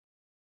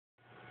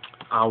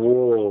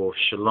Awo,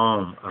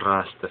 Shalom,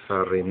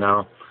 Rastafari.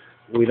 Now,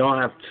 we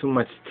don't have too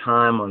much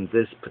time on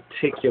this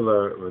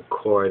particular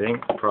recording.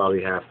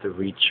 Probably have to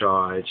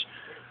recharge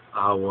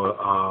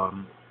our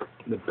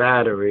the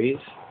batteries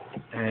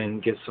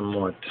and get some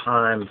more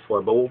time for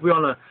it. But we're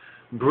gonna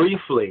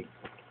briefly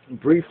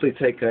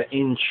take an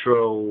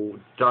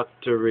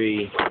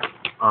introductory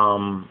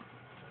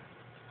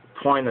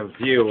point of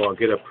view, or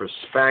get a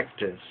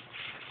perspective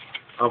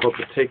of a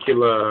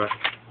particular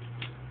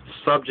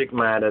subject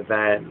matter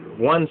that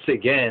once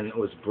again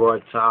was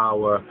brought to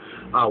our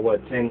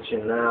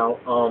attention. Now,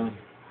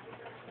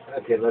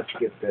 okay, let's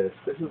get this.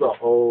 This is an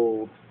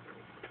old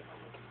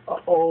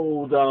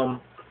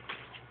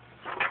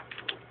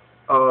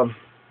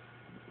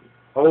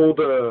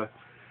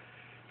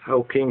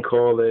how can you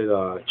call it,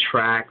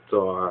 tract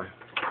or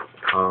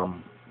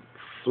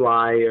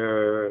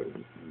flyer,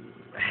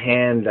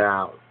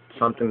 handout,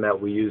 something that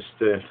we used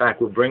to. In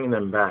fact, we're bringing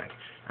them back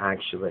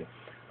actually.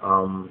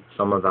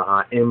 Some of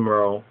the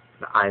Imro,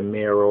 the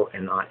Imero,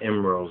 and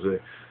Imros,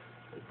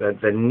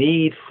 the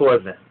need for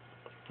them.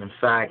 In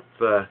fact,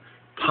 the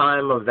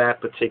time of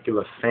that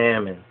particular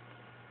famine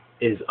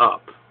is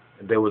up.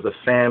 There was a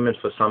famine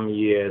for some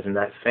years, and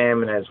that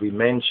famine, as we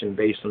mentioned,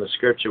 based on the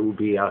scripture, will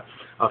be a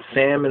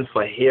famine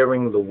for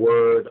hearing the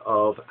word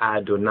of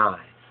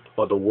Adonai,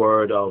 or the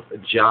word of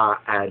Jah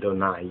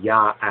Adonai,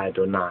 Yah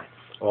Adonai,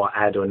 or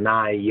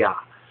Adonai Yah.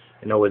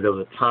 In other words, there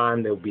was a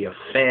time there will be a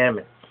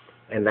famine.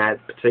 And that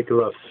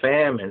particular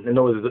famine, in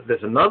other words,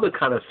 there's another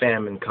kind of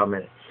famine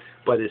coming,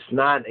 but it's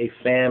not a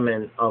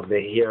famine of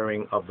the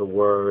hearing of the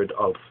word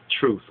of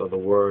truth, or the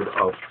word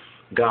of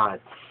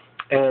God.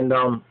 And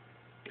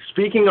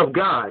speaking of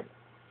God,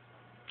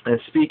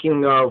 and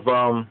speaking of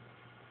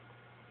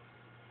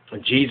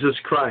Jesus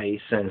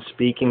Christ, and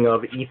speaking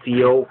of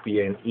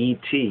Ethiopia and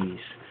E.T.s,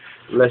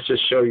 let's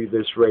just show you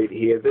this right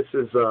here. This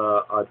is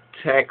a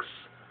text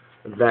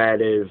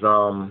that is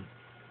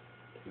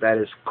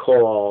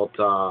called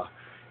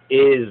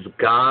Is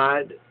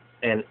God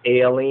an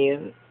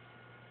Alien,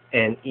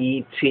 an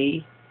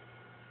E.T.,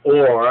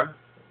 or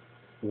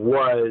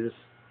was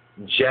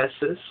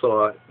Jesus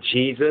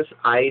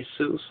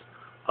Isus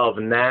of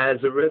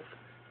Nazareth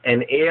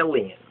an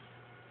alien?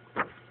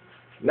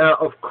 Now,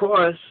 of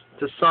course,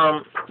 to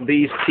some,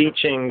 these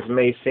teachings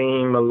may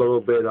seem a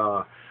little bit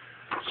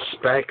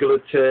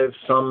speculative.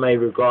 Some may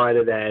regard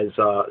it as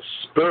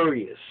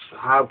spurious.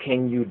 How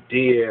can you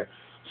dare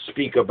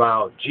speak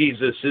about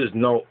Jesus is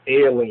no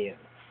alien?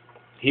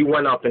 He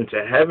went up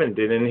into heaven,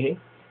 didn't he?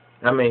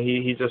 I mean,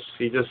 he just,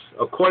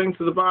 according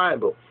to the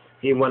Bible,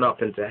 he went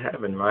up into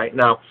heaven, right?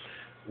 Now,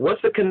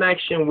 what's the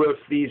connection with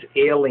these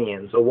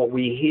aliens, or what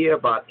we hear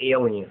about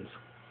aliens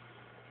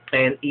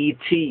and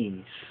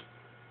E.T.s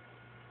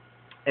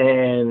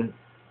and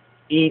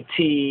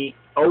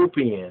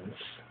Ethiopians?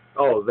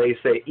 Oh, they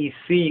say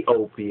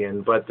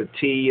Ethiopian, but the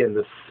T and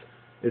the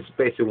it's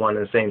basically one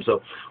and the same.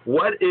 So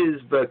what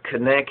is the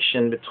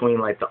connection between,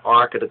 like, the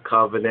Ark of the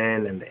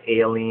Covenant and the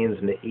aliens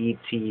and the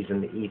E.T.s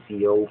and the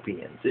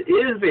Ethiopians?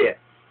 Is there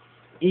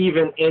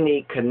even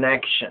any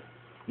connection?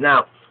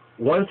 Now,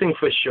 one thing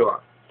for sure,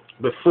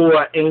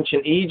 before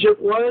ancient Egypt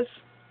was,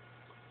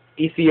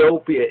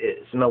 Ethiopia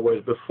is. In other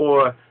words,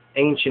 before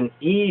ancient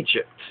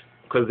Egypt,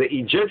 because the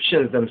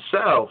Egyptians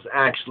themselves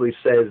actually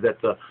says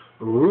that the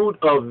root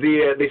of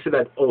they said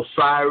that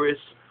Osiris,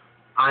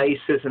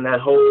 Isis, and that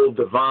whole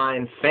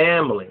divine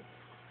family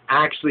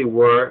actually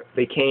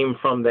they came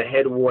from the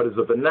headwaters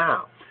of the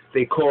Nile.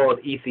 They called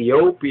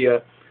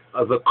Ethiopia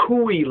the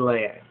Kui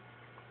land,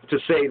 to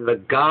say the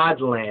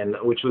God land,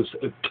 which was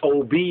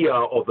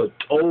Tobia, or the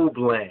Tob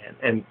land.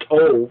 And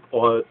Tob,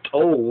 or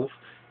Tov,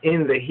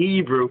 in the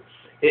Hebrew,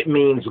 it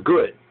means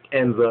good.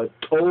 And the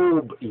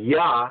Tob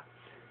Yah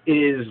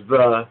is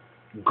the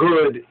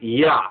good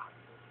Yah.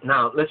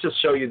 Now, let's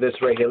just show you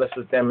this right here. Let's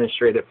just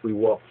demonstrate, if we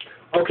will.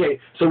 Okay,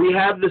 so we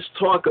have this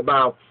talk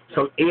about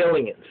some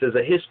aliens. There's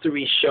a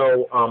history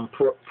show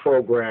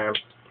program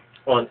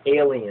on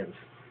aliens.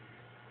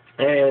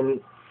 And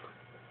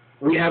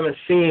we haven't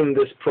seen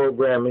this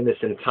program in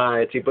its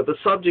entirety, but the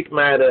subject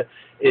matter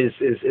is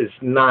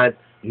not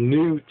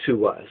new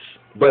to us.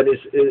 But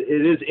it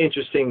is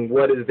interesting,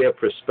 what is their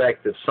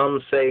perspective.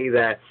 Some say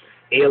that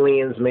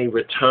aliens may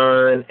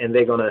return, and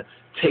they're going to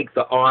take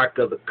the Ark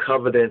of the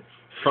Covenant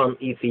from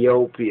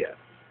Ethiopia.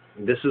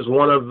 This is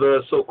one of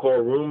the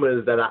so-called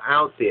rumors that are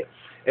out there.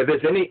 If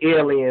there's any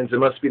aliens, it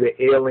must be the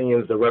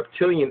aliens, the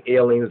reptilian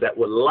aliens, that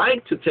would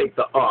like to take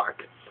the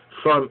Ark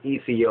from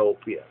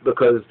Ethiopia,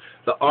 because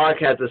the Ark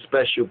has a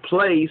special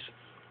place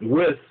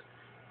with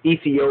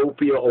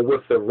Ethiopia, or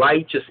with the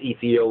righteous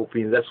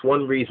Ethiopians. That's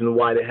one reason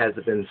why it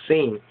hasn't been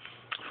seen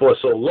for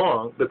so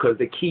long, because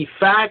the key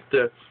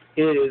factor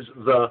is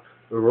the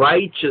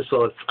righteous,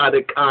 or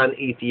tzaddikan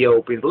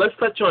Ethiopians. Let's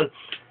touch on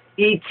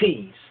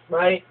E.T.s,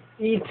 right?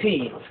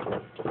 E.T.s.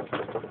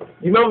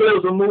 You remember there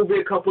was a movie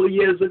a couple of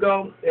years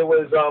ago? It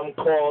was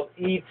called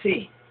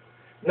E.T.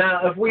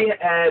 Now, if we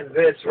add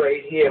this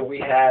right here, we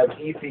have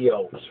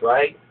Ethiops,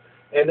 right?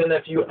 And then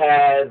if you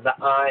add the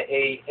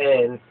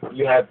I-A-N,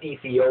 you have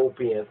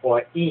Ethiopian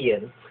or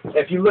Ian.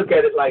 If you look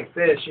at it like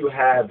this, you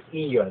have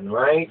Eon,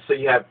 right? So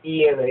you have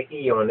Ian and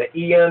Eon. The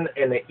Eon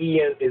and the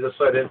Eon is a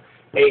certain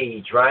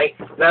age, right?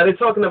 Now they're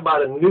talking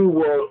about a new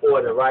world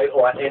order, right?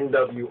 Or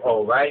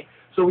NWO, right?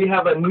 So we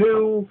have a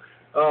new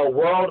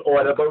world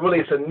order, but really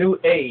it's a new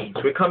age.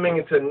 We're coming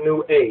into a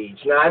new age.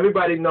 Now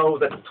everybody knows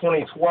that the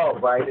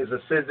 2012, right, is a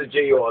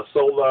syzygy or a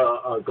solar,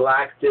 a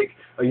galactic,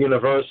 a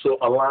universal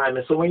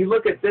alignment. So when you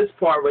look at this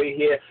part right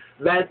here,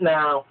 that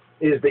now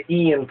is the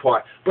Ian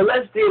part. But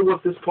let's deal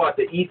with this part,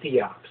 the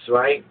Ethiops,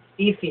 right?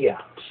 Ethiops.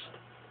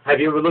 Have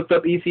you ever looked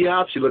up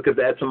Ethiops? You look at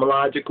the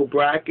etymological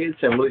brackets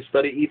and really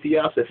study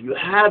Ethiops. If you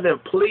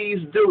haven't, please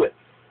do it.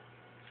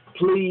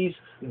 Please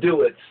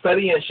do it.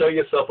 Study and show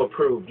yourself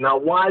approved. Now,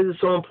 why is it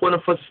so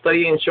important for us to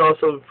study and show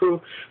ourselves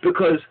approved?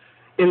 Because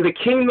in the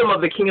kingdom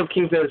of the King of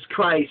Kings, that is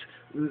Christ,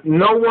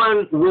 no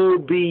one will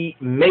be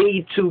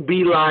made to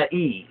be like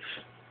Eve.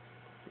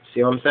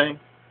 See what I'm saying?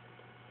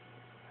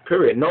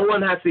 Period. No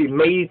one has to be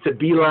made to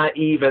be like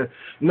Eve, and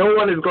no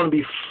one is going to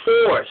be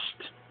forced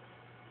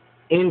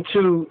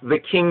into the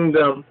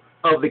kingdom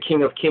of the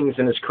King of Kings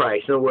and his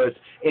Christ. In other words,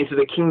 into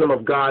the kingdom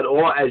of God,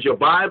 or as your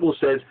Bible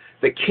says,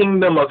 the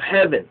kingdom of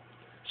heaven.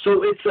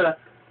 So it's a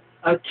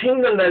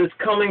kingdom that is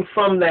coming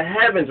from the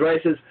heavens, right?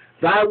 It says,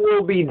 thy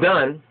will be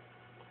done,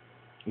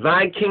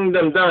 thy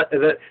kingdom done,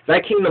 thy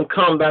kingdom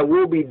come, thy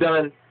will be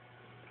done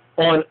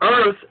on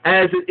earth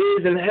as it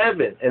is in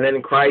heaven. And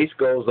then Christ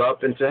goes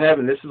up into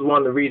heaven. This is one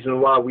of the reasons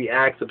why we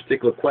ask a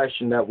particular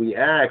question that we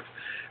ask.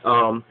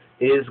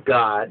 Is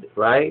God,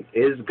 right?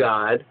 Is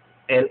God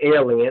an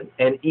alien,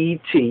 an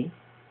E.T.,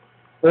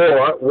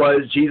 or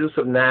was Jesus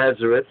of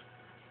Nazareth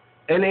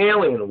an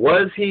alien?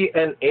 Was he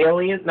an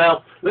alien?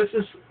 Now, let's do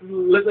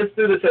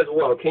this as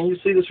well. Can you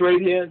see this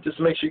right here? Just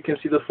make sure you can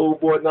see the full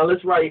board. Now,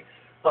 let's write,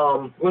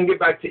 we're going to get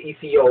back to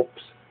Ethiops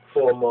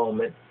for a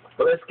moment.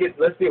 But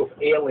let's deal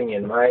with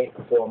alien, right,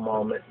 for a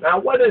moment. Now,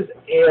 what is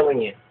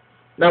alien?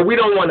 Now, we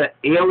don't want to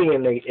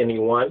alienate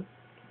anyone,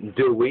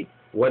 do we?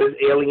 What is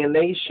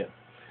alienation?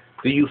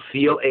 Do you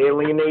feel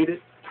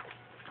alienated?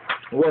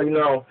 Well, you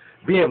know,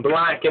 being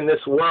black in this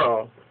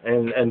world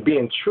and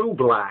being true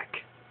black,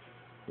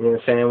 you know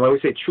what I'm saying? When we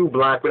say true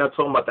black, we're not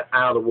talking about the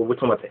outer world, we're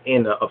talking about the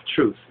inner of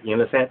truth. You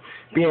understand?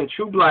 Being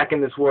true black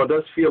in this world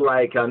does feel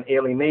like an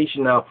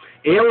alienation. Now,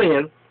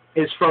 alien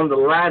is from the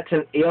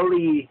Latin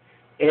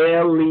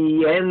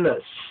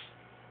alienus,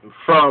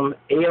 from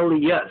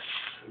alias.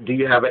 Do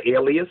you have an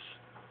alias?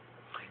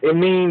 It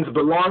means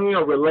belonging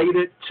or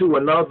related to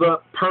another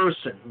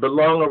person.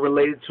 Belong or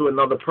related to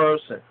another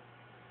person.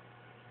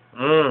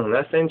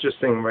 That's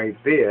interesting right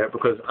there,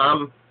 because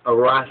I'm a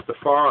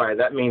Rastafari.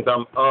 That means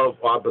I'm of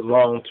or I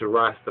belong to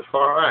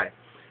Rastafari.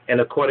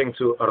 And according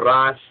to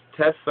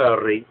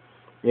Rastafari,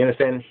 you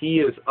understand, he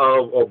is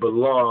of or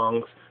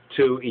belongs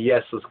to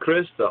Jesus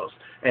Christos.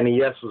 And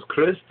Jesus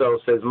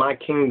Christos says, my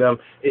kingdom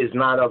is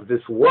not of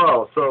this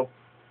world. So,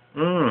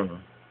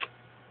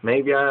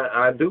 maybe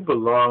I do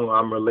belong, or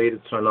I'm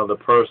related to another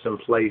person,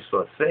 place,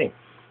 or thing.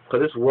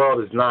 Because this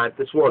world is not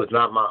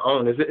my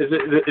own. Is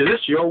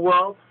this your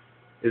world?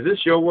 Is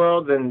this your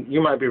world? Then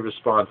you might be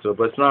responsible,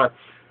 but it's not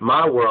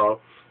my world.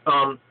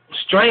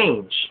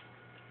 Strange.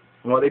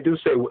 Well, they do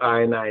say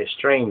I and I is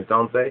strange,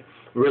 don't they?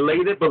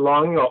 Related,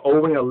 belonging, or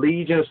owing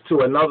allegiance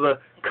to another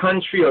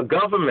country or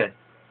government.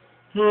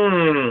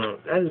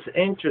 That is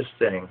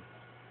interesting.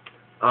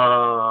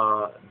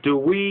 Do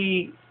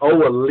we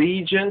owe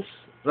allegiance?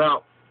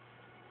 Now,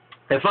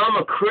 if I'm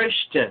a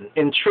Christian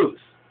in truth,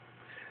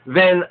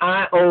 then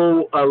I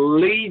owe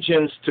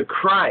allegiance to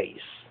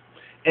Christ.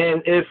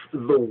 And if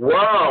the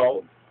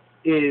world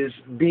is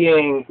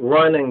being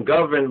run and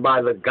governed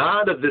by the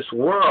God of this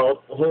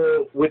world,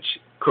 which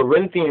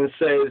Corinthians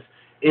says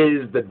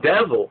is the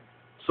devil,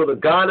 so the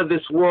God of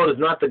this world is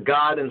not the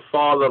God and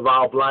Father of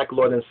our black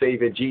Lord and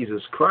Savior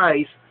Jesus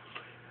Christ,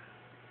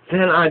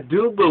 then I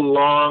do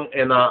belong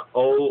and I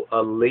owe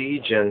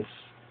allegiance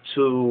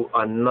to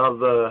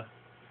another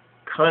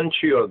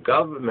country or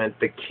government.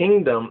 A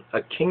kingdom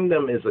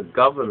is a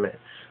government.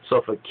 So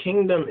if a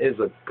kingdom is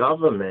a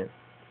government,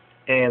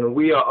 and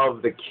we are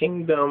of the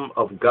kingdom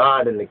of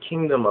God and the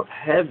kingdom of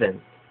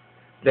heaven,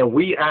 then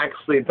we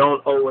actually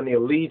don't owe any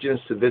allegiance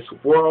to this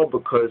world,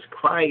 because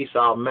Christ,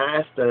 our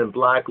Master and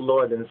black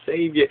Lord and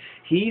Savior,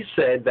 he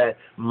said that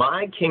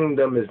my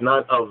kingdom is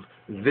not of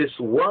this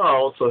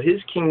world, so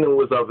his kingdom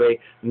was of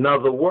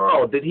another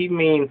world. Did he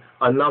mean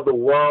another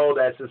world,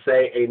 as to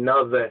say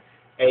another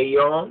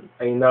aeon,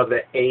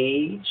 another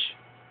age,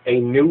 a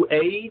new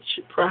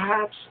age,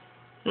 perhaps?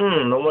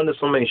 No wonder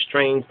so many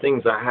strange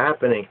things are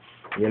happening,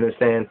 you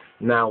understand,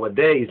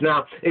 nowadays.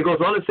 Now, it goes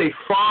on to say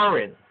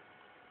foreign.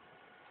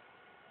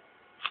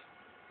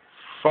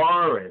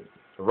 Foreign.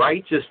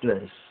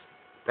 Righteousness.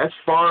 That's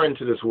foreign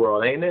to this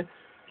world, ain't it?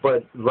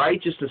 But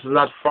righteousness is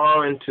not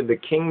foreign to the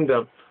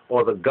kingdom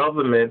or the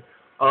government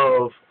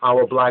of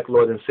our black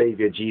Lord and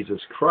Savior,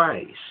 Jesus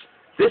Christ.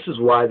 This is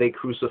why they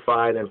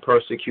crucified and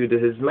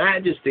persecuted his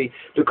majesty,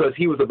 because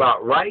he was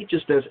about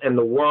righteousness, and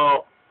the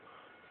world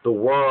the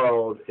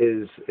world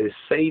is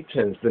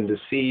Satan's, been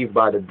deceived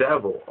by the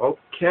devil.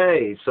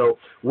 Okay, so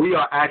we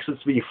are actually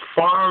to be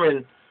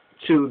foreign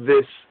to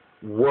this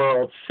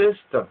world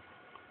system.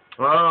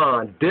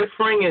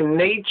 Differing in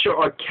nature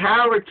or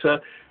character,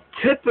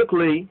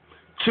 typically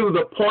to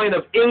the point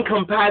of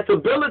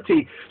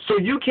incompatibility. So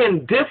you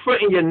can differ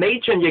in your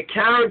nature and your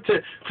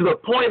character to the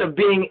point of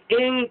being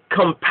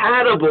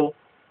incompatible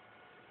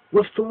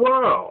with the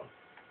world.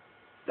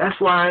 That's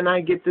why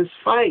I get this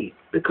fight,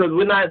 because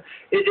we're not.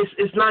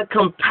 It's not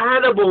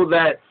compatible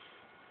that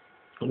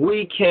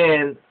we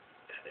can,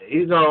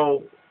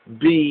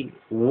 be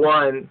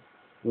one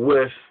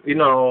with.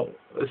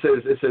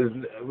 It says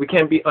we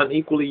can't be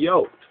unequally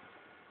yoked.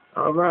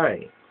 All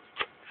right.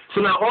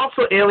 So now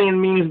also alien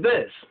means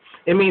this.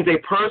 It means a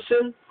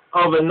person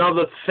of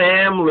another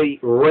family,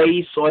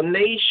 race, or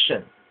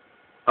nation.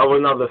 Of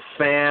another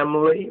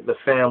family, the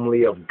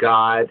family of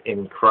God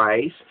in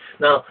Christ.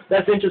 Now,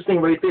 that's interesting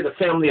right there, the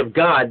family of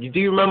God. Do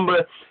you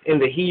remember in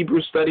the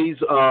Hebrew studies,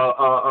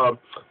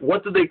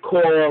 what do they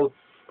call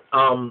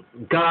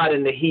God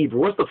in the Hebrew?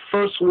 What's the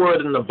first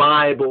word in the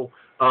Bible?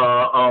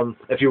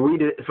 If you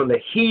read it from the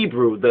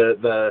Hebrew,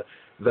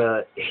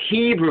 the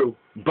Hebrew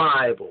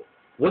Bible,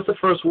 what's the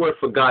first word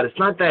for God? It's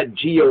not that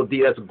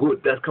G-O-D, that's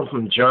good. That comes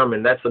from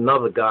German. That's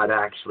another God,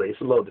 actually. It's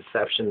a little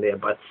deception there.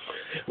 But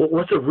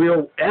what's a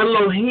real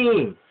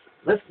Elohim?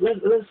 Let's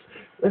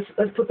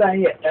put that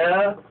here.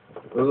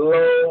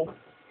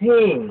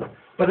 Elohim.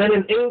 But then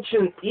in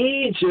ancient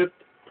Egypt,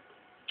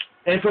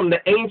 and from the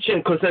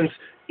ancient, because since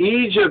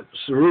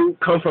Egypt's root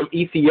come from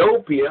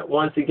Ethiopia,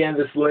 once again,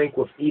 this link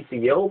with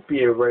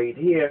Ethiopia right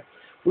here,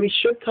 we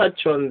should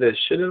touch on this,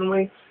 shouldn't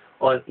we?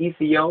 On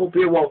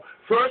Ethiopia. Well,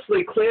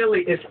 firstly,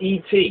 clearly, it's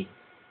E.T.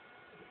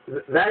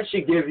 That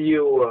should give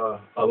you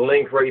a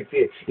link right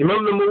there. You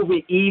remember the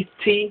movie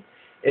E.T.?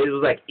 It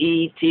was like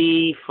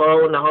E.T.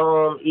 phone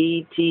home,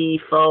 E.T.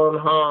 phone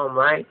home,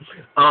 right?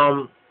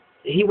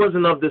 He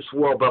wasn't of this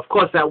world, but of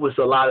course that was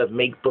a lot of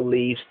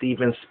make-believe,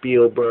 Steven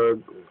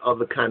Spielberg,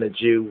 other kind of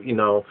Jew,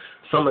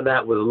 Some of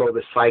that was a little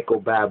bit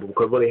psychobabble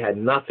because it really had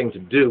nothing to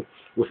do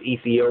with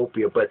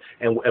Ethiopia.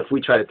 And if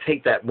we try to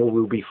take that movie,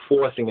 we'll be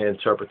forcing an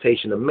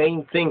interpretation. The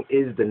main thing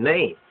is the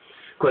name.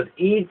 Because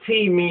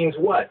E.T. means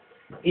what?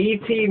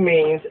 E.T.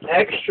 means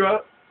extra,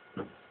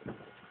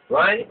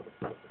 right?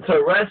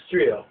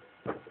 Terrestrial,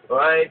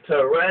 right?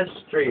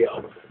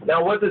 Terrestrial.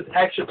 Now, what does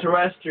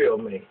extraterrestrial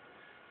mean?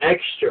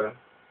 Extra,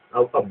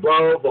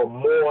 above or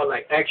more,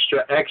 like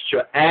extra,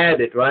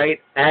 added, right?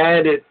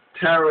 Added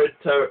terror,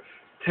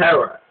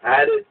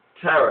 added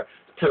terror.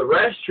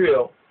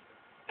 Terrestrial,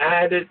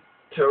 added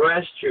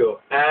terrestrial,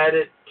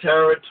 added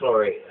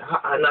territory.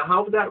 Now,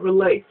 how would that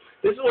relate?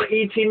 This is what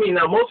E.T. means.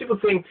 Now, most people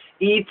think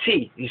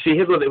E.T. You see,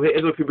 here's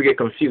where people get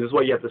confused. This is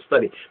why you have to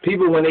study.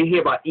 People, when they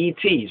hear about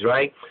E.T.s,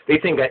 right, they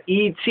think that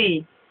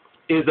E.T.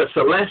 is a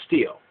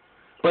celestial.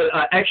 But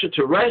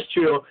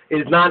extraterrestrial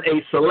is not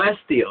a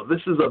celestial.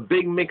 This is a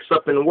big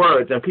mix-up in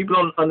words, and people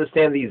don't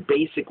understand these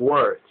basic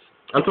words.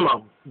 I'm talking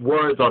about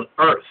words on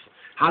earth.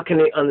 How can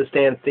they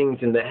understand things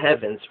in the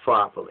heavens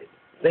properly?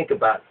 Think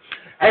about it.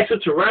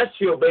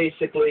 Extraterrestrial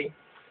basically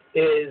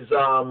is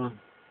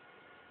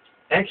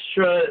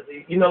extra,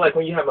 like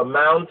when you have a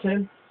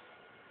mountain,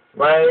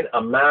 right?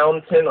 A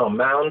mountain or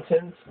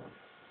mountains.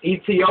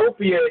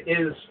 Ethiopia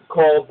is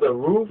called the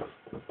roof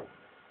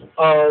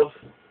of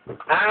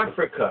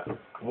Africa.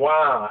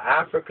 Wow,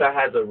 Africa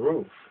has a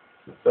roof.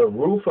 The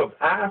roof of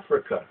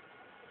Africa.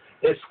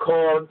 It's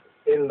called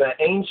in the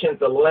ancient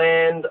the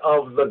land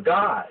of the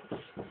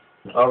gods.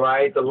 All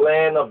right, the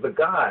land of the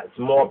gods.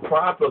 More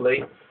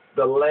properly,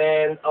 the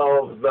land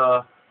of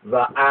the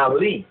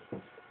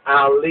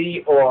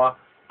Ali or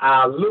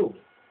Alu,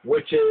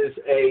 which is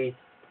a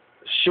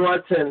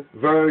shortened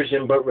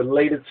version but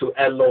related to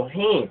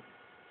Elohim.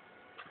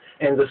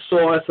 And the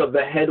source of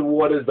the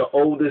headwaters, the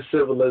oldest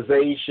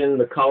civilization,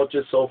 the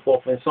culture, so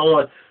forth and so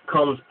on,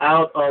 comes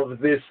out of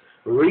this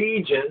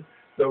region,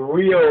 the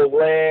real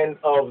land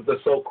of the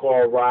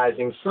so-called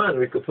rising sun.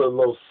 We could put a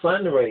little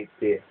sun right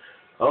there.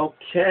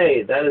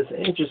 Okay, that is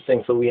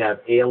interesting. So we have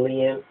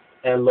alien,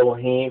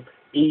 Elohim,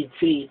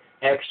 E.T.,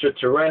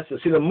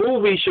 extraterrestrial. See, the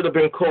movie should have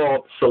been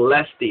called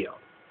Celestial.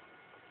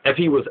 If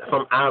he was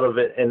from out of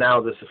it and now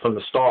this is from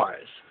the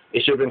stars.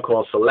 It should have been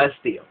called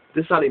Celestial.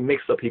 This is how they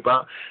mix up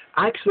people.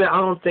 Actually, I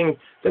don't think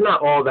they're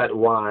not all that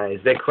wise.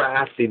 They're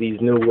crafty, these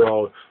New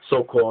World,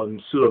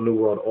 so-called pseudo-New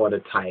World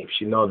Order types.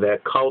 They're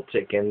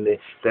cultic and they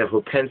have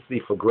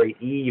propensity for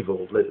great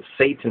evil,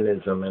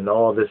 Satanism and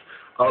all this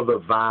other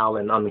vile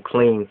and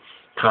unclean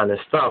kind of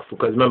stuff.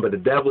 Because remember, the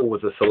devil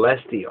was a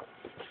celestial.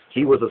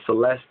 He was a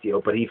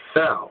celestial, but he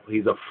fell.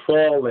 He's a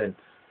fallen,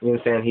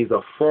 he's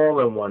a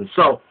fallen one.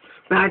 So,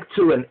 back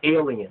to an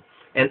alien.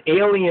 An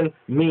alien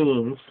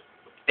means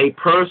a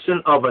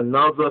person of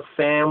another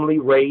family,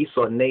 race,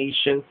 or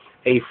nation,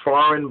 a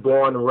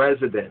foreign-born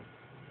resident.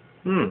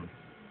 There's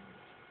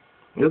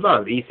a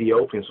lot of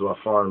Ethiopians who are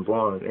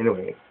foreign-born.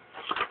 Anyway,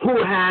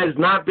 who has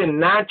not been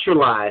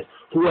naturalized.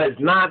 But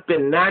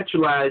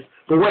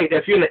wait,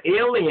 if you're an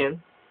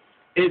alien,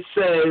 it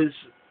says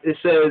it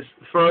says,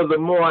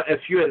 furthermore, if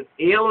you're an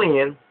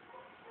alien,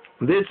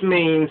 this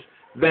means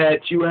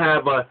that you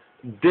have a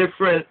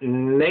different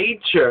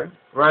nature,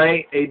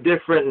 right? A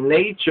different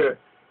nature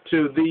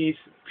to these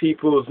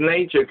people's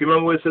nature. You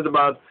remember what it said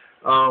about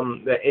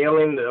the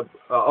alien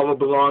all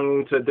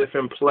belonging to a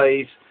different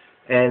place,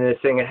 and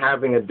it's saying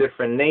having a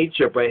different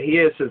nature. But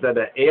here it says that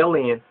an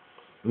alien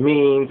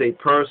means a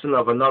person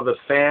of another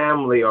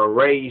family or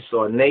race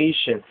or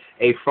nation,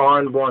 a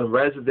foreign-born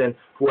resident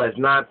who has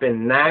not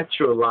been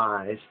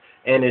naturalized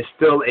and is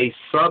still a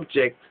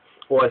subject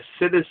or a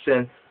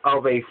citizen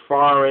of a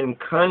foreign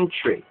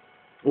country.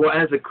 Well,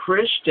 as a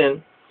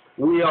Christian,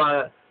 we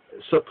are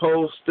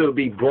supposed to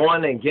be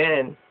born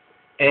again,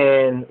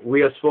 and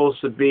we are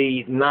supposed to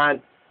be not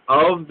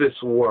of this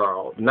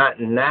world, not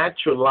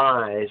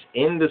naturalized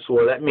in this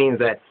world. That means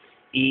that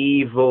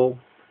evil,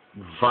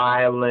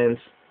 violence,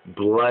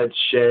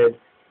 bloodshed,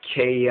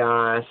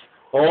 chaos,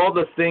 all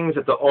the things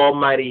that the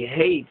Almighty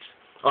hates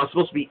are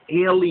supposed to be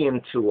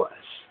alien to us.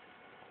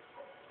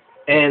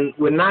 And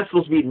we're not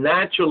supposed to be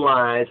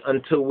naturalized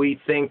until we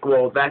think,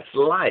 well, that's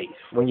life.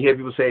 When you hear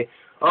people say,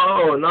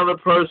 oh, another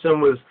person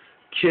was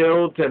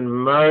killed and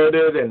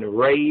murdered and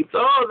raped,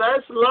 oh,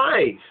 that's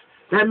life.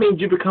 That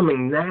means you're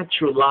becoming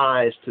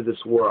naturalized to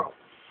this world.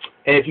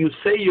 And if you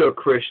say you're a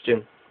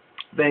Christian,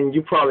 then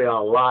you probably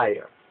are a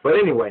liar. But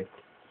anyway,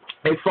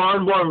 a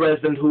foreign-born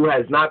resident who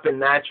has not been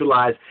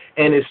naturalized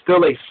and is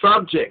still a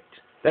subject,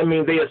 that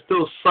means they are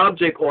still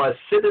subject or a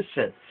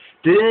citizen.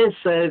 Didn't it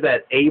say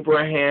that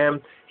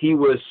Abraham, he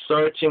was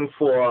searching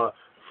for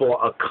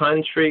a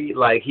country,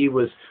 like he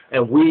was,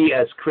 and we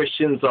as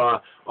Christians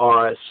are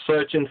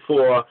searching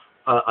for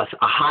a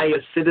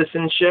higher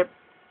citizenship?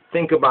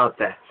 Think about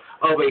that.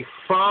 Of a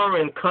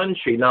foreign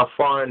country, now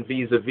foreign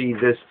vis-a-vis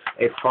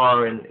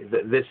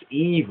this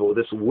evil,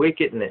 this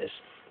wickedness,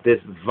 this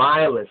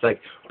violence.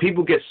 Like,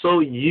 people get so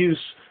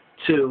used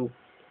to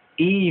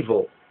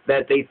evil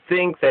that they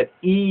think that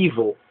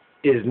evil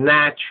is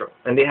natural.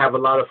 And they have a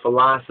lot of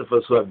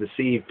philosophers who have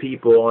deceived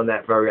people on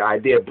that very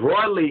idea.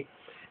 Broadly,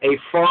 a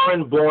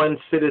foreign-born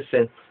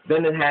citizen,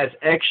 then it has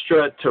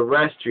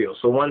extraterrestrial.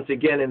 So once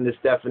again, in this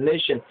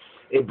definition,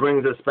 it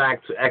brings us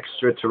back to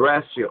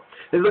extraterrestrial.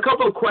 There's a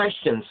couple of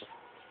questions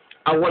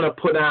I want to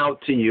put out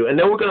to you, and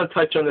then we're going to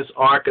touch on this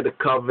Ark of the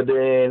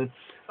Covenant.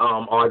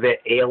 Are there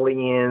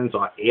aliens?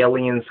 Are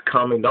aliens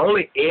coming? The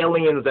only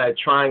aliens that are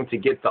trying to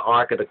get the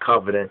Ark of the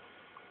Covenant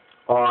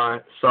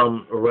are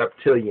some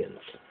reptilians.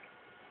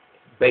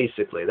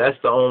 Basically, that's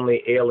the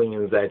only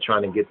aliens that are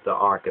trying to get the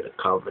Ark of the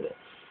Covenant.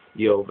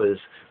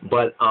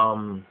 But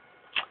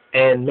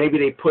and maybe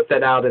they put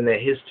that out in their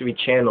History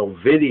Channel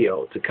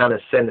video to kind of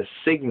send a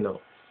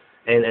signal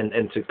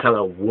and to kind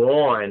of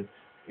warn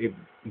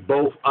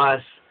both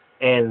us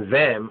and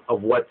them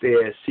of what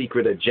their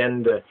secret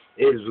agenda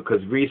is.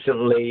 Because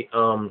recently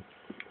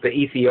the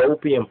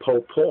Ethiopian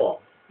Pope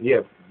Paul,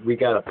 yeah, we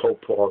got a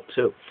Pope Paul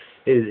too.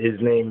 His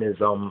name is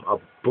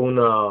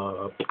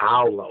Abuna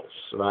Paulos,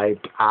 right?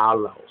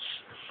 Paulos.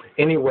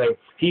 Anyway,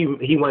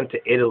 he went to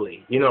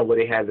Italy, where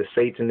they had the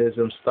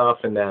Satanism stuff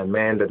and the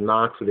Amanda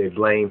Knox, where they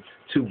blamed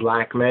 2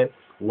 black men.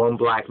 One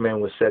black man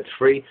was set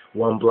free.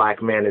 One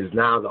black man is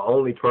now the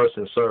only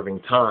person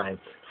serving time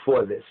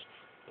for this.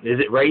 Is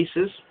it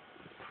racist?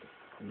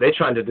 They're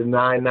trying to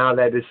deny now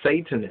that it's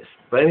Satanist.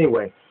 But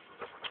anyway,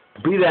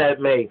 be that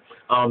it may,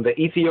 the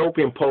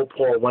Ethiopian Pope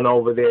Paul went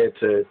over there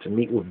to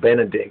meet with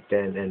Benedict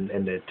and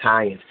the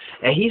Italians.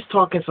 And he's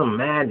talking some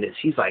madness.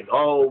 He's like,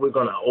 oh, we're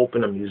going to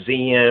open a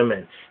museum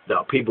and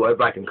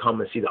everybody can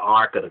come and see the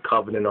Ark of the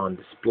Covenant on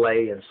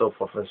display and so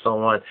forth and so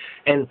on.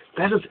 And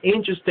that is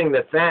interesting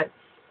that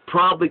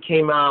probably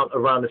came out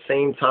around the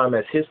same time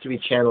as History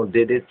Channel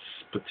did its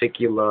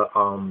particular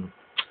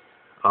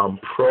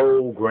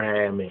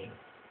programming.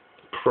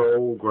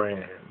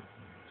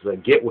 So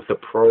get with the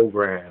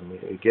program.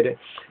 You get it?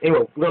 Anyway,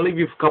 we're going to leave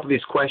you a couple of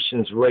these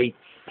questions right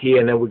here,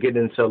 and then we'll get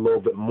into a little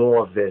bit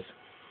more of this.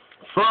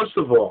 First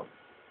of all,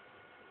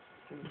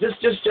 just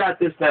jot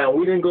this down.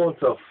 We didn't go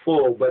into a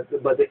full, but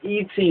the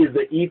E.T. is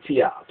the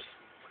E.T.s.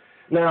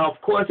 Now, of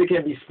course, it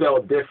can be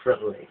spelled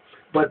differently,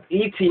 but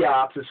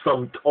E.T.s is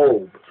from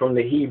Tob, from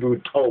the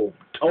Hebrew Tob.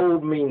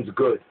 Tob means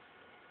good.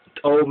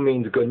 Tob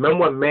means good.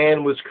 Remember when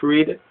man was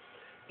created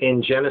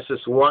in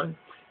Genesis 1?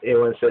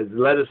 It says,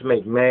 let us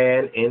make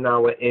man in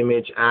our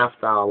image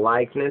after our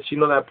likeness. You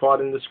know that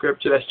part in the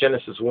scripture? That's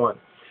Genesis 1.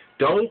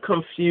 Don't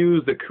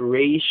confuse the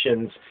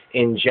creations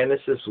in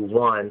Genesis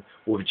 1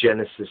 with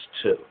Genesis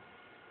 2.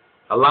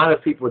 A lot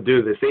of people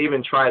do this. They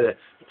even try to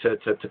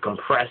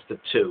compress the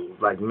two,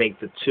 like make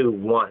the 2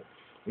 1.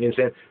 You know what I'm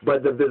saying?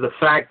 But there's the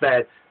fact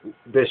that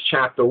there's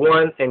chapter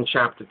 1 and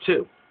chapter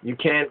 2. You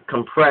can't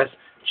compress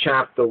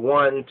chapter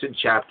 1 to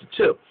chapter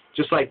 2.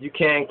 Just like you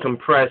can't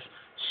compress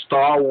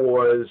Star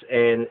Wars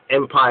and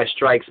Empire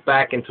Strikes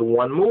Back into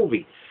one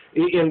movie.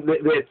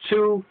 They're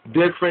 2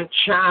 different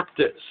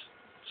chapters.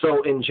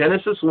 So in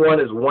Genesis 1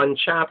 is 1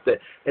 chapter.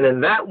 And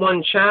in that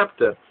 1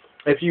 chapter,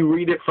 if you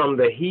read it from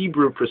the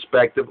Hebrew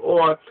perspective,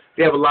 or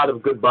they have a lot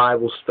of good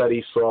Bible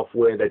study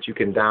software that you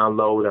can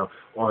download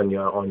on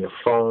your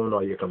phone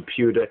or your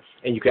computer,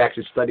 and you can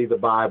actually study the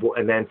Bible,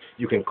 and then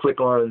you can click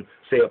on,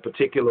 say, a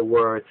particular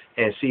word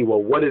and see,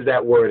 well, what is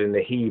that word in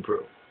the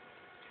Hebrew?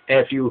 And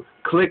if you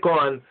click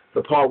on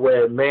the part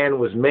where man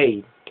was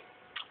made,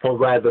 or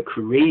rather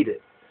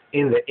created,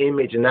 in the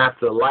image and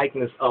after the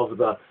likeness of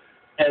the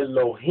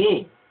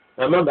Elohim.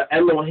 Now remember,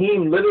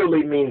 Elohim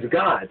literally means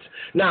gods.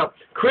 Now,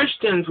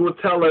 Christians will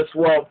tell us,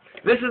 well,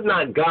 this is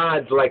not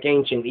gods like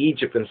ancient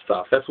Egypt and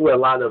stuff. That's where a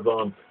lot of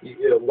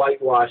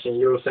whitewashing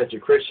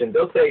Eurocentric Christians,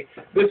 they'll say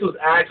this was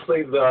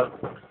actually the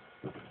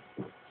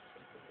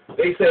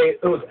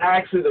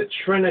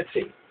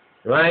Trinity,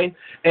 right?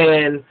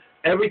 And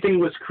everything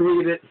was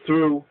created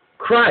through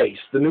Christ,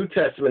 the New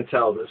Testament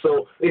tells us.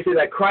 So they say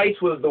that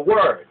Christ was the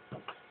Word,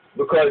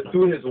 because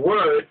through his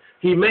word,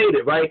 he made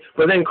it, right?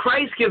 But then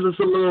Christ gives us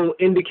a little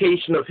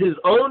indication of his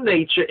own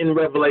nature in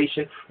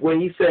Revelation,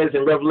 when he says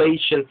in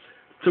Revelation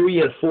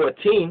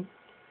 3:14,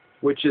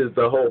 which is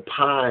the whole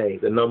pi,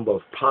 the number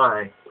of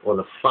pi, or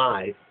the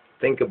 5.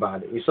 Think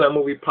about it. You saw that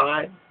movie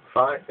Pi?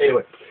 5?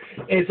 Anyway,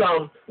 it's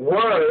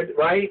word,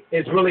 right?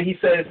 It's really, he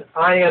says,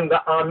 I am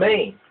the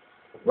Amen,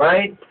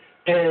 right?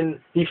 And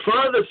he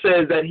further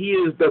says that he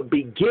is the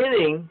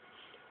beginning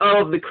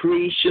of the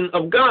creation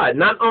of God.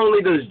 Not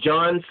only does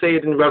John say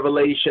it in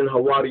Revelation,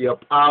 Hawaii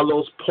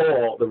Apollos,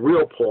 Paul, the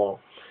real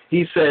Paul,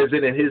 he says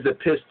it in his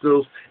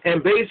epistles,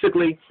 and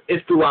basically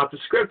it's throughout the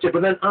scripture.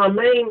 But then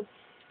Amen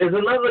is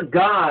another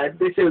God.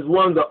 They say is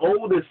one of the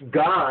oldest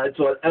gods,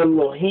 or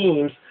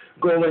Elohims,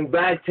 going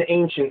back to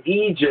ancient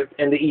Egypt,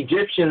 and the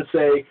Egyptians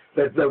say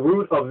that the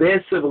root of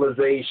their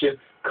civilization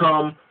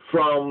come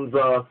from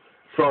the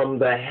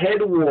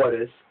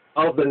headwaters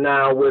of the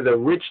Nile, where the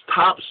rich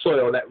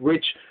topsoil, that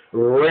rich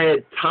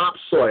red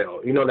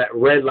topsoil, you know, that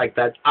red, like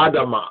that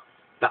Adama,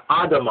 the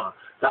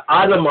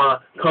Adama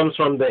comes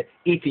from the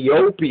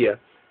Ethiopia,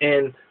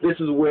 and this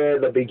is where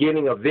the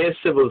beginning of their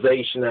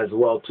civilization as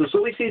well too.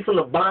 So we see from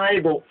the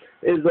Bible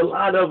is a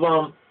lot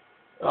of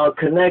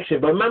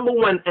connection. But remember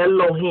when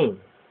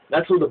Elohim,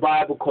 that's who the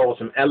Bible calls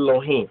him,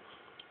 Elohim.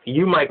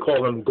 You might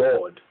call him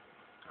God.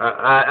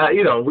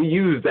 We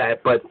use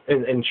that, but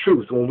in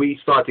truth, when we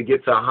start to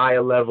get to a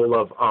higher level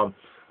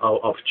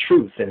of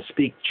truth and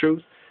speak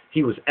truth,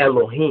 he was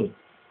Elohim.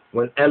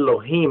 When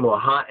Elohim, or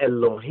Ha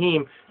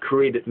Elohim,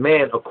 created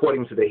man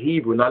according to the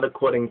Hebrew, not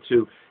according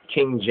to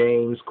King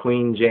James,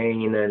 Queen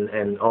Jane,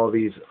 and all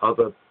these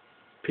other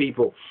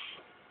people.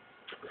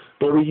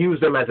 But we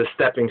use them as a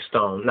stepping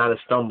stone, not a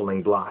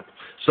stumbling block.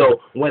 So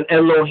when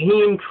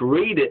Elohim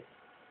created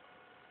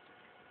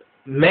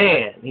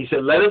man, he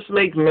said, let us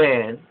make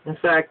man. In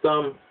fact,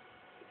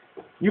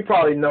 you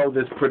probably know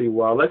this pretty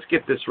well. Let's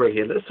get this right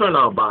here. Let's turn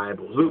our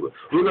Bibles.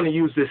 We're going to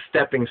use this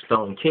stepping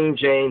stone. King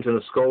James and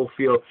the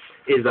Schofield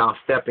is our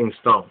stepping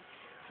stone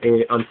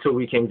until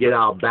we can get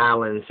our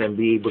balance and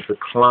be able to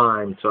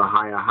climb to a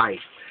higher height.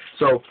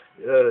 So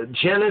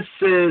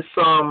Genesis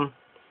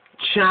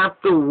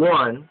chapter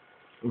 1,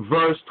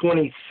 verse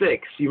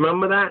 26. You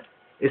remember that?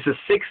 It's the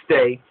sixth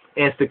day,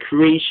 and it's the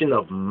creation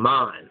of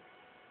man,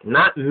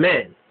 not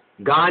men.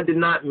 God did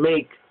not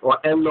make,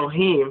 or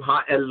Elohim,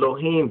 Ha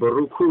Elohim,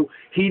 Baruch Hu,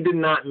 he did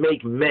not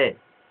make men.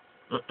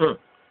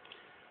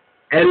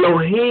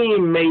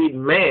 Elohim made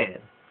man,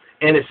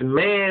 and it's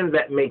man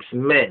that makes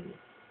men,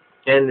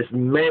 and it's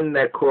men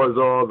that cause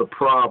all the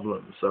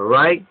problems, all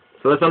right?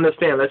 So let's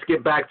understand, let's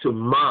get back to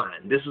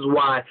man. This is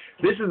why,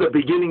 this is the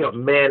beginning of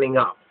manning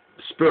up,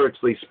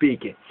 spiritually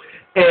speaking.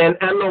 And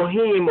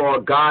Elohim,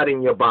 or God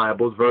in your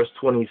Bibles, verse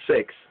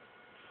 26,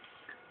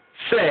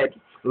 said,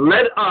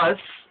 let us.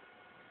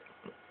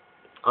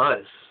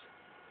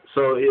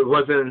 So it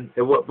wasn't,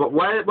 but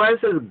why it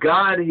says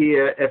God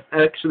here if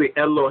actually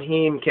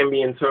Elohim can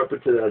be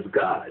interpreted as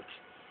gods?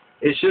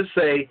 It should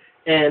say,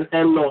 and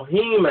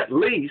Elohim at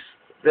least,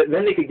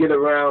 then they could get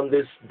around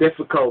this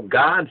difficult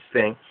gods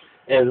thing,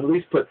 and at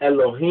least put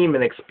Elohim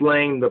and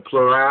explain the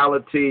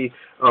plurality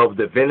of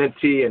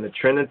divinity and the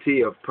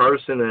trinity of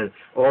person and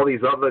all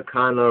these other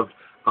kind of,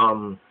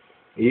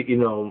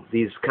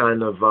 these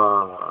kind of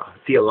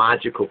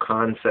theological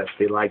concepts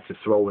they like to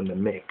throw in the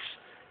mix.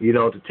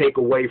 To take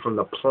away from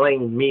the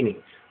plain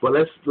meaning. Well,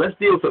 let's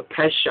deal with the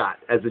peshat,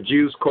 as the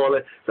Jews call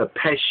it, the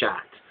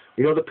peshat.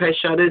 You know what the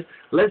peshat is?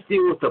 Let's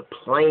deal with the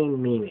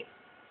plain meaning.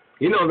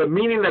 The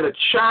meaning that a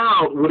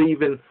child would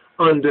even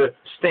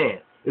understand.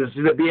 Is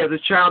to be as a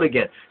child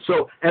again.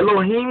 So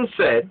Elohim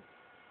said,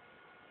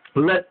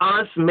 let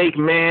us make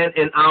man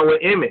in our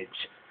image.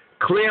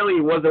 Clearly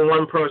it wasn't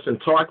one person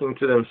talking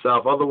to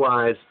themselves.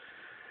 Otherwise,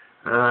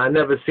 I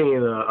never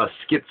seen a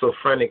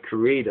schizophrenic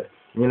creator.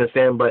 You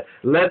understand? But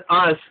let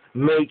us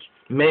make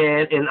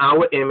man in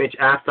our image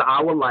after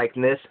our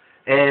likeness,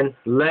 and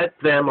let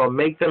them, or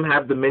make them,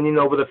 have dominion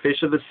over the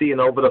fish of the sea, and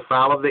over the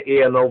fowl of the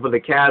air, and over the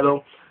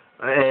cattle,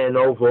 and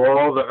over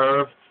all the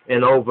earth,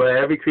 and over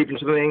every creeping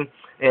thing,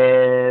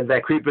 and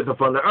that creepeth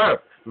upon the earth.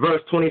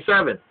 Verse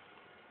 27.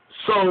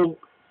 So,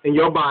 in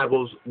your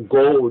Bibles,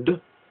 gold,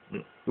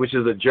 which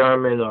is a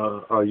German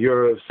or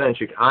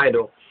Eurocentric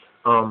idol.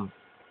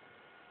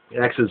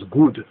 Actually, it's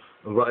good.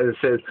 It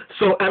says,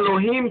 so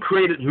Elohim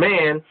created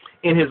man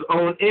in his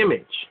own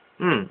image.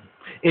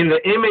 In the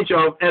image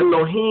of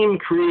Elohim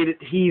created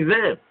he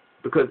them.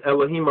 Because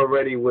Elohim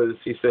already was,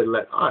 he said,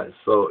 let us.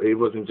 So it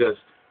wasn't just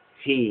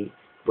he,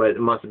 but it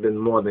must have been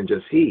more than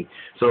just he.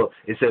 So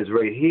it says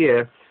right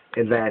here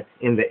that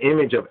in the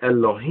image of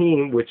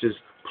Elohim, which is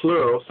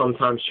plural,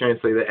 sometimes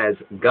translated as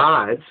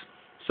gods,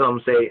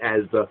 some say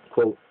as the,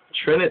 quote,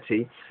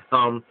 Trinity,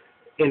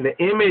 in the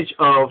image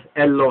of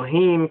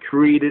Elohim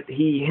created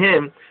he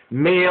him,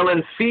 male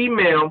and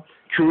female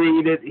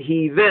created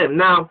he them.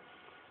 Now,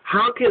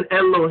 how can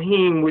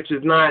Elohim, which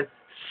is not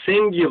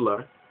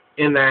singular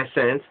in that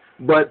sense,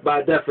 but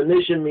by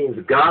definition means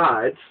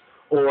gods,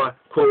 or,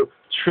 quote,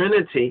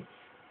 Trinity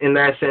in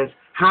that sense,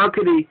 how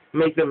could he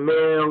make them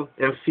male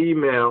and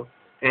female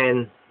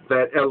and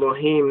that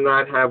Elohim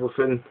not have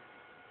within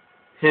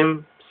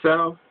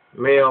himself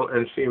male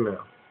and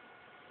female?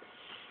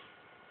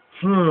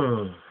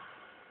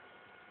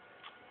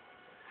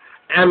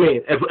 I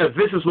mean, if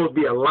this is supposed to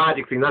be a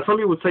logic thing, now some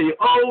people tell you,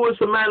 oh,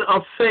 it's a matter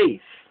of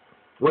faith.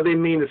 What they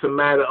mean is a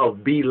matter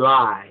of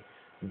belie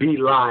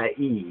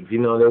Eve. You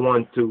know, they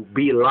want to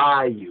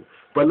belie you.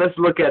 But let's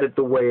look at it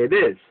the way it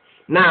is.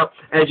 Now,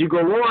 as you go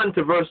on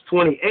to verse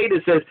 28,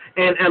 it says,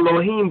 and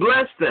Elohim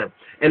blessed them.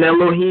 And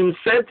Elohim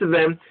said to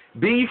them,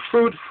 be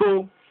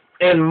fruitful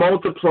and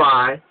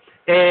multiply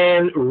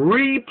and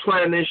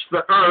replenish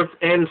the earth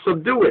and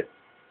subdue it.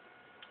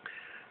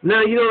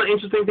 Now, you know the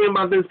interesting thing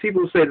about this,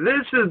 people say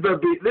this is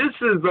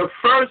the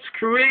first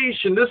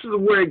creation. This is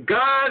where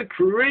God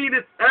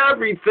created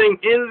everything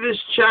in this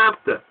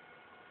chapter.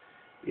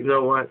 You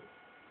know what?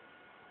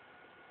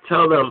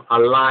 Tell them a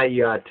lie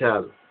you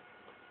tell.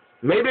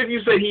 Maybe if you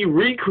say he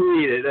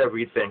recreated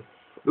everything,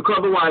 because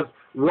otherwise,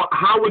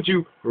 how would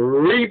you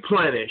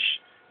replenish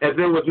if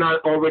there was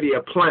not already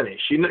a plenish?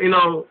 You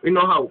know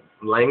how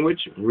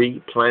language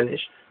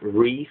replenish,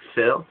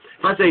 refill.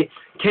 If I say,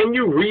 can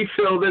you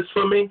refill this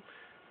for me?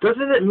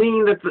 Doesn't it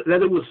mean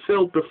that it was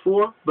filled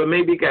before, but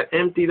maybe it got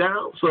emptied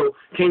out? So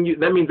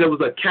that means there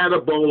was a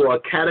catabole or a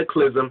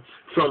cataclysm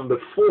from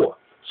before.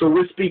 So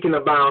we're speaking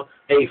about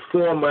a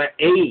former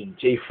age,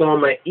 a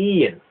former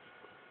eon.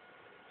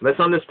 Let's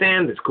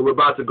understand this, because we're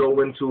about to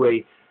go into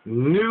a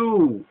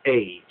new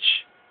age.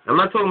 I'm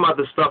not talking about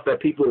the stuff that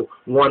people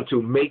want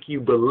to make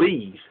you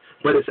believe,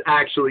 but it's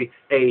actually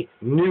a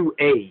new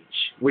age,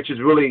 which is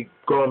really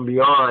going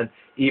beyond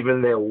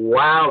even their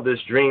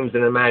wildest dreams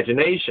and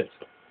imaginations.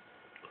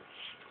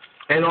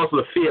 And also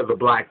the fear of the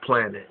Black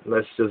Planet.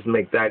 Let's just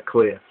make that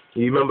clear.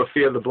 You remember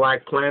Fear of the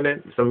Black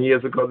Planet some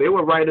years ago? They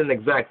were right and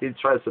exact. They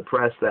tried to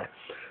suppress that.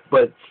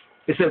 But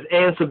it says,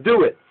 and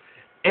subdue it,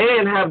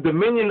 and have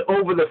dominion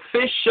over the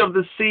fish of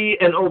the sea,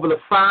 and over the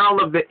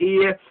fowl of the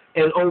air,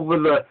 and over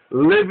the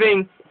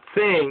living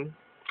thing,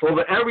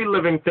 over every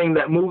living thing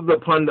that moves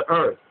upon the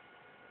earth.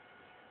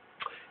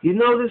 You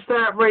notice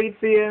that right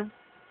there?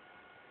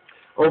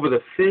 Over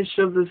the fish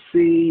of the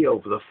sea,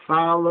 over the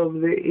fowl of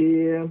the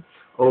air,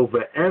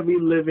 over every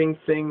living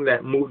thing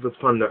that moves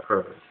upon the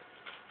earth.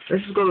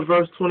 Let's just go to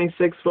verse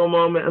 26 for a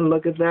moment and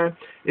look at that.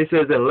 It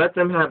says, and let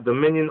them have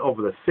dominion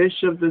over the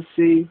fish of the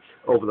sea,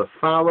 over the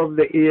fowl of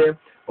the air,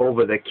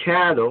 over the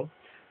cattle,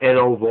 and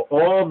over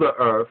all the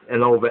earth,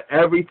 and over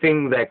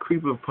everything that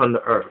creepeth upon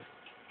the earth.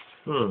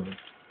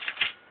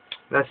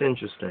 That's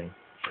interesting.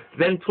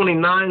 Then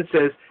 29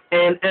 says,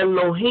 and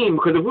Elohim,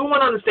 because if we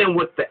want to understand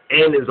what the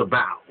end is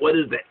about, what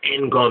is the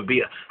end going to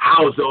be?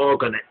 How is it all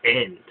going to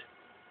end,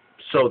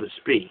 so to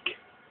speak?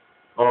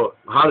 Or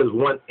how is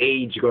one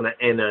age going to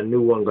end and a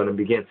new one going to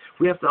begin?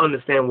 We have to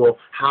understand, well,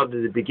 how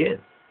did it begin?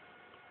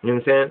 You know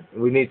what I'm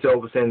saying? We need to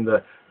understand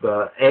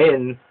the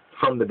end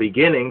from the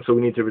beginning, so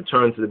we need to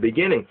return to the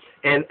beginning.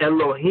 And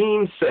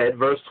Elohim said,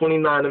 verse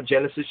 29 of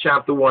Genesis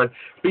chapter 1,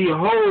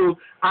 behold,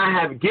 I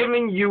have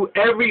given you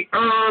every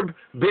herb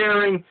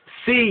bearing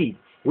seed,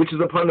 which is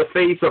upon the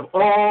face of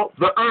all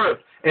the earth,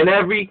 and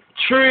every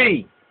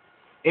tree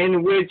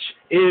in which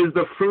is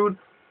the fruit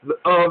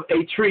of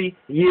a tree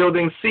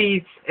yielding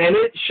seed, and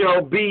it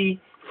shall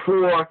be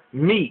for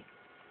meat.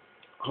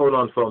 Hold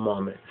on for a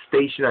moment.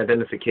 Station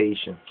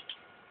identification.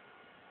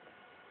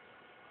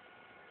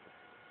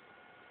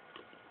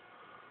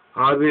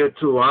 Havir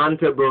tu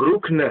anta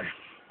barukne,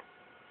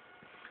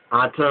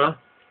 ata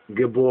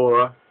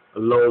gibor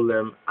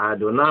lolem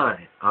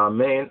Adonai.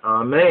 Amen,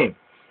 amen.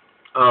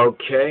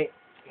 Okay,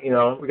 you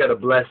know, we got to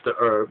bless the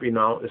herb, you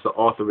know, it's an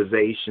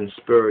authorization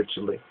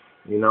spiritually.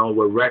 You know,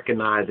 we're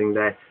recognizing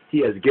that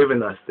he has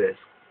given us this.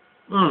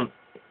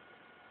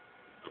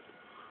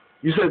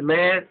 You said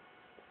man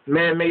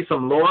made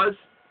some laws?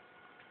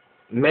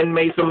 Men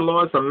made some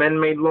laws? Some men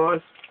made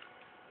laws?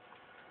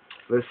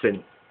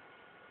 Listen,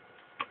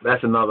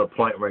 that's another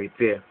point right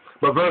there.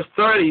 But verse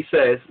 30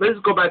 says, let's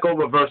go back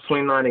over verse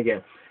 29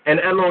 again. And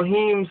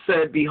Elohim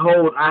said,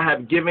 behold, I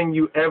have given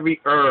you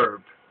every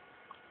herb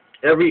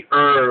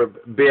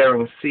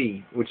bearing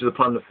seed, which is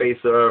upon the face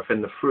of the earth,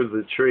 and the fruit of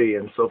the tree,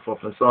 and so forth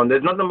and so on.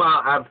 There's nothing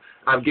about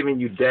I've given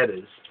you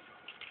debtors.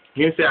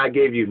 He didn't say, I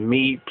gave you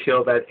meat,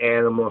 kill that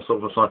animal, and so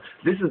forth and so on.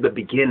 This is the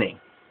beginning.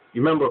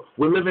 You remember,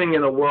 we're living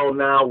in a world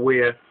now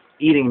where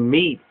eating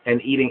meat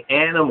and eating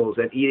animals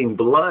and eating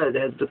blood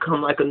has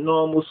become like a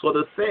normal sort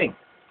of thing.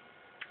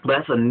 But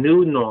that's a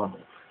new normal.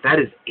 That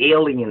is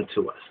alien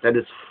to us. That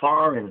is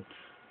foreign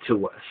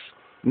to us.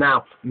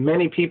 Now,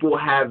 many people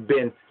have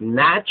been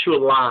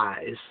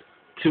naturalized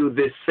to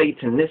this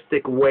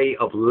satanistic way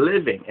of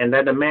living. And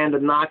that Amanda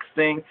Knox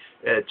thing,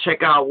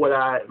 check out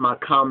my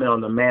comment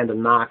on Amanda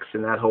Knox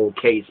and that whole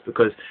case,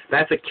 because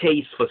that's a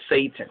case for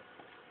Satan.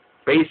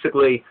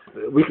 Basically,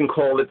 we can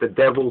call it the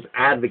Devil's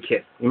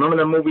Advocate. You remember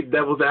that movie,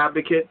 Devil's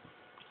Advocate?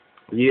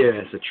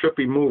 Yeah, it's a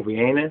trippy movie,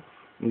 ain't it?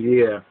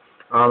 Yeah.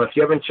 If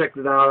you haven't checked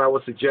it out, I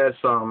would suggest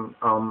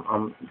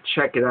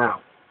check it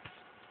out.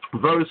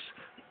 Verse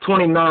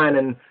 29,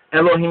 and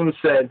Elohim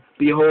said,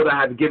 Behold,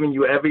 I have given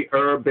you every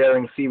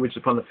herb-bearing seed which is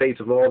upon the face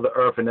of all the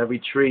earth, and every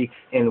tree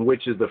in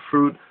which is the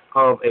fruit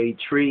of a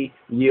tree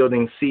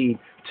yielding seed.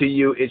 To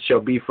you it shall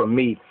be for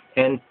meat.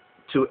 And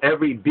to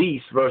every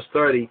beast, verse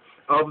 30,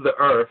 of the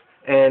earth,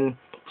 and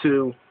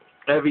to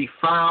every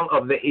fowl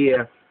of the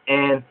air,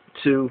 and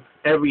to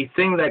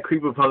everything that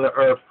creepeth upon the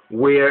earth,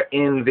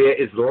 wherein there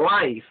is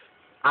life,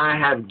 I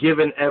have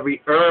given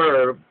every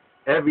herb,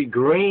 every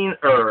green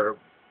herb,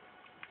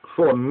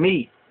 for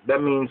meat.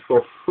 That means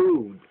for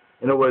food.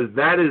 In other words,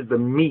 that is the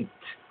meat.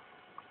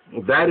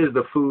 That is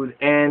the food,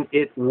 and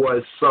it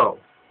was so.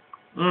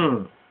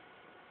 Now,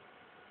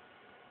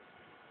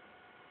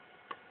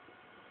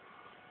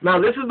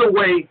 this is the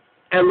way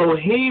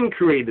Elohim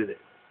created it.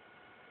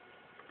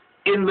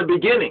 In the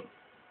beginning,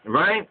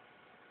 right?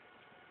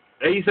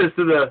 And he says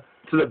to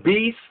the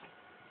beast,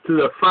 to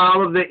the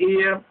fowl of the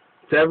air,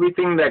 to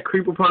everything that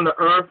creep upon the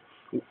earth,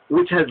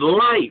 which has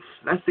life.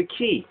 That's the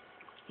key.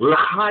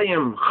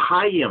 L'chaim,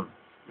 chayim,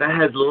 that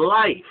has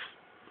life.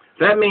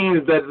 That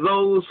means that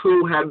those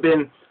who have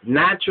been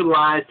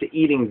naturalized to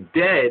eating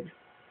dead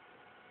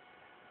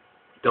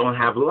don't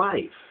have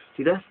life.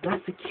 See, that's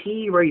the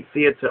key right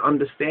there to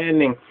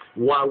understanding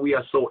why we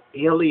are so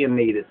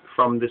alienated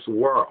from this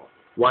world,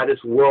 why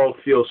this world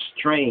feels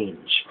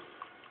strange,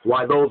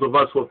 why those of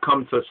us who have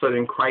come to a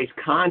certain Christ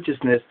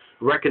consciousness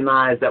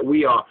recognize that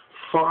we are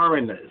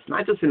foreigners,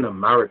 not just in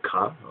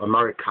America, you know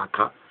what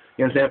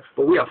I'm saying?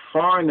 But we are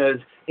foreigners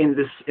in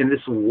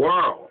this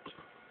world.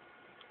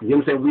 You know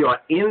what I'm saying? We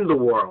are in the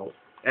world,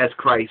 as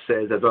Christ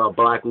says, as our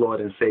black Lord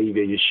and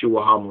Savior,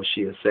 Yeshua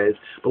HaMashiach says,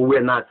 but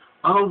we're not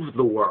of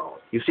the world.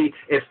 You see,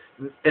 if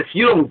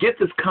you don't get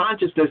this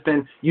consciousness,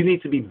 then you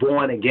need to be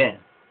born again.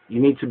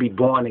 You need to be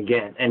born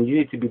again, and you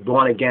need to be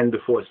born again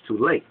before it's too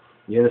late.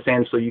 You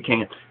understand? So you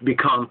can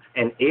become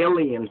an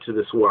alien to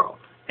this world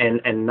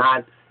and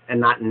not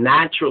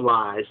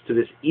naturalized to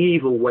this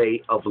evil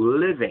way of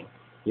living.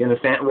 You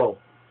understand? Well,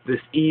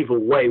 this evil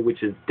way,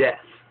 which is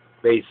death,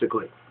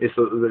 basically.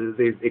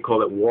 They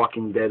call it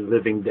walking dead,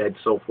 living dead,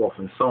 so forth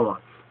and so on.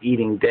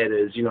 Eating dead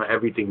is,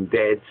 everything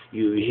dead.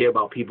 You hear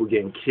about people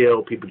getting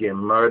killed, people getting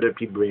murdered,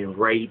 people getting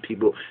raped,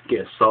 people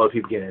getting assaulted,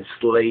 people getting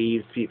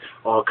enslaved,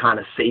 all kind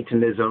of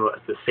Satanism.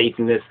 The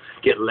Satanists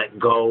get let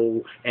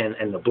go, and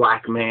the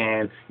black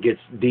man gets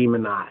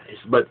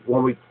demonized. But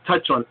when we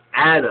touch on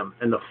Adam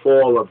and the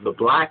fall of the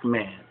black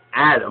man,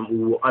 Adam,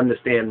 we will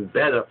understand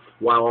better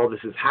why all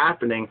this is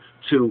happening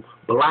to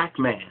black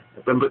man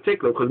in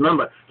particular. Because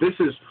remember, this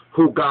is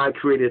who God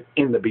created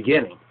in the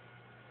beginning.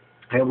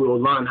 And we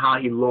will learn how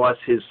he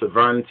lost his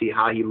sovereignty,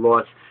 how he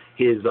lost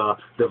his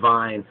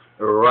divine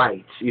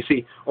rights. You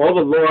see, all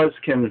the laws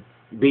can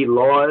be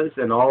laws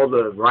and all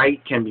the right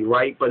can be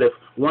right, but if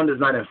one does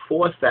not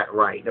enforce that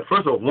right, and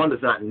first of all, if one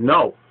does not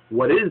know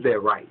what is their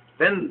right,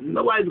 then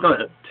nobody's going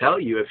to tell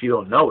you if you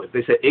don't know it.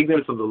 They say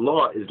ignorance of the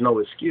law is no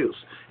excuse,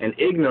 and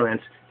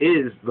ignorance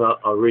is the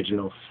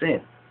original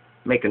sin.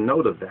 Make a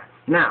note of that.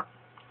 Now,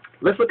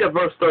 let's look at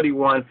verse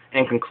 31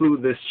 and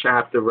conclude this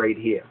chapter right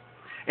here.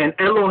 And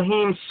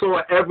Elohim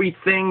saw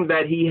everything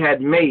that he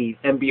had made,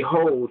 and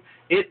behold,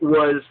 it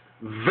was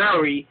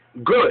very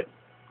good.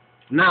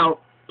 Now,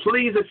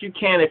 please, if you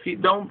can, if you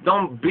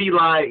don't be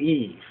like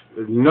Eve.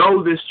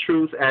 Know this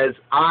truth as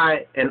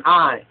I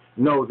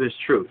know this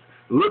truth.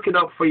 Look it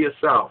up for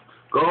yourself.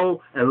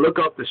 Go and look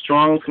up the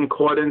Strong's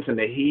Concordance in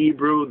the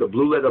Hebrew. The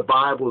Blue Letter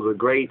Bible is a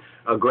great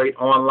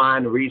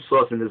online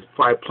resource, and there's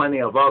probably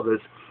plenty of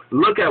others.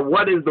 Look at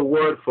what is the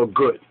word for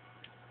good.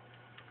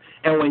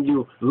 And when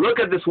you look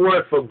at this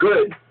word for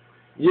good,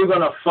 you're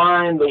going to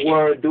find the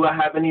word, do I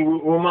have any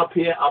room up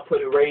here? I'll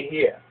put it right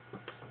here.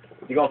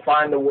 You're going to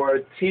find the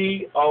word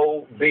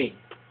T-O-V.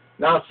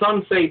 Now,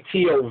 some say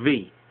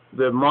T-O-V.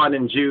 The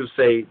modern Jews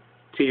say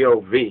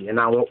T-O-V. And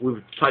now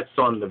we've touched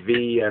on the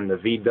V and the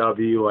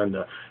VW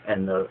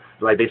and the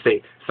like they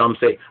say, some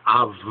say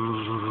Avraham.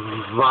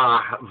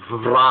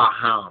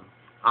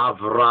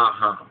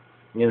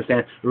 You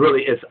understand?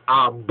 Really, it's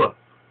Ab.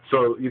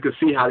 So you can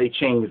see how they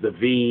changed the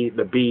V,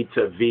 the B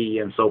to V,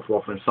 and so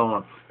forth and so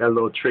on. That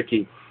little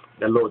tricky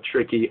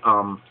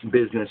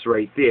business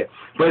right there.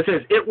 But it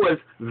says it was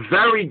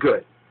very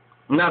good.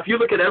 Now, if you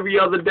look at every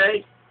other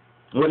day,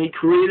 when he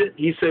created,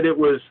 he said it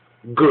was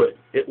good.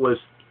 It was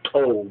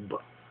Tob.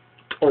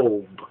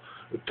 Tob.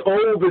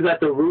 Tob is at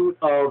the root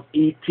of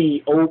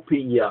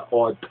Ethiopia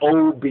or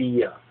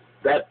Tobia.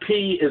 That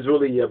P is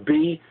really a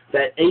B.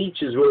 That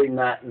H is really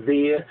not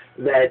there.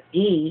 That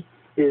E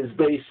is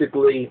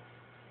basically,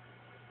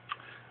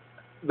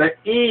 the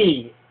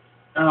E,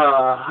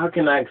 how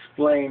can I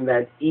explain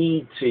that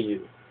E to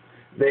you?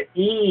 The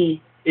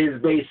E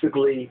is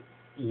basically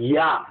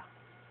Yah.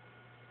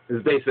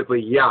 It's basically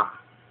Yah,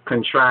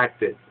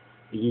 contracted.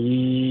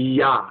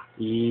 Yah,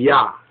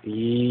 Yah,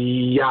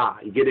 Yah.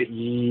 You get it?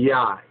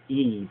 Yah,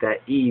 E,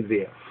 that E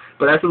there.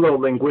 But that's a little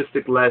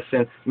linguistic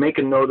lesson. Make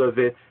a note of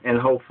it, and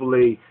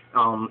hopefully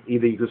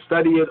either you can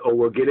study it or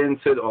we'll get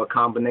into it or a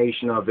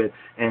combination of it,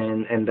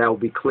 and that will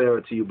be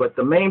clearer to you. But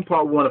the main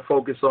part we want to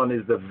focus on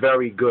is the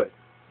very good.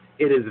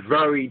 It is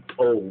very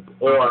tob,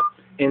 or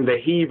in the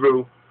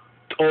Hebrew,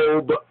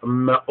 tob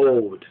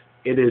me'od.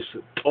 It is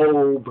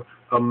tob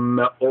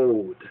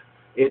me'od.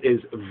 It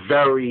is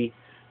very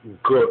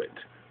good.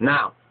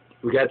 Now,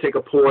 we got to take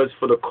a pause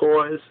for the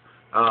cause.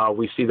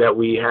 We see that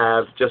we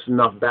have just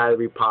enough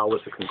battery power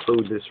to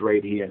conclude this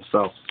right here.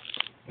 So,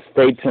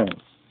 stay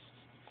tuned.